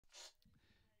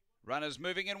Runners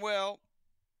moving in well.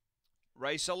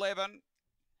 Race 11.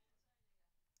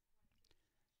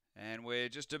 And we're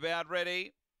just about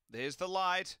ready. There's the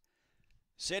light.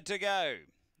 Set to go.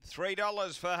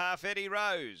 $3 for Half Eddie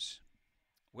Rose.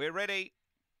 We're ready.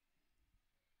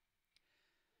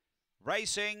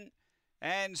 Racing.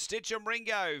 And Stitch 'em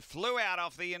Ringo flew out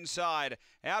off the inside.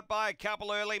 Out by a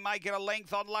couple early, making a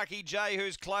length on Lucky J,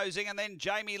 who's closing. And then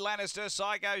Jamie Lannister,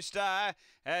 Psycho Star,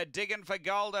 digging for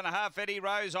gold. And Half Eddie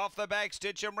Rose off the back.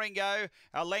 Stitch 'em Ringo.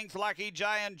 A length Lucky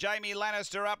J and Jamie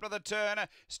Lannister up to the turn.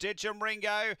 Stitch 'em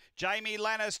Ringo. Jamie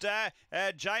Lannister.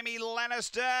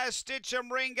 Stitch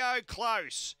 'em Ringo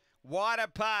close. Wide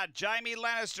apart, Jamie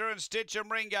Lannister and Stitch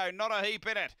 'em Ringo, not a heap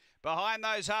in it. Behind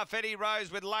those, Half Eddie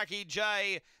Rose with Lucky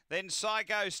J, then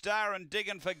Psycho Star and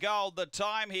Digging for Gold. The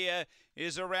time here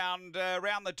is around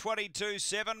the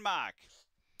 22.7 mark.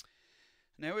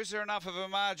 Now, is there enough of a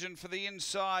margin for the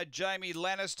inside? Jamie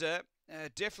Lannister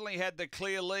definitely had the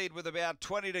clear lead with about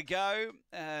 20 to go.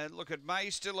 Look at May,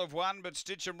 still have won, but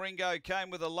Stitch 'em Ringo came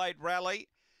with a late rally.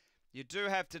 You do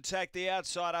have to tack the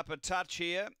outside up a touch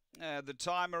here. The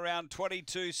time around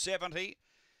 22.70,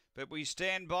 but we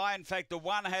stand by. In fact, the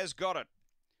one has got it.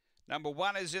 Number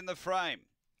 1 is in the frame.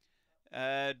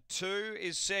 2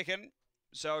 is second,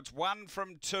 so it's 1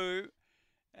 from 2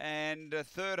 and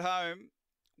third home.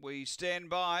 We stand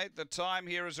by. The time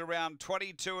here is around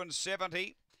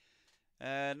 22.70.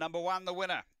 Number 1, the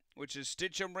winner, which is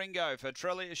Stitch 'em Ringo for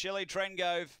Shelley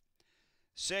Trengove.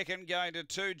 Second going to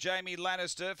 2, Jamie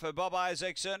Lannister for Bob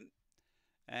Isaacson.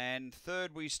 And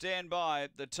third, we stand by.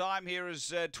 The time here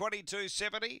is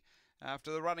 22.70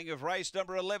 after the running of race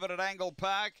number 11 at Angle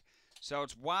Park. So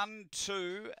it's 1,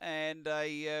 2 and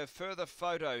a further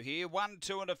photo here. 1,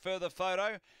 2 and a further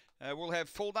photo. We'll have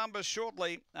full numbers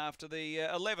shortly after the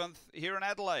 11th here in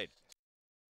Adelaide.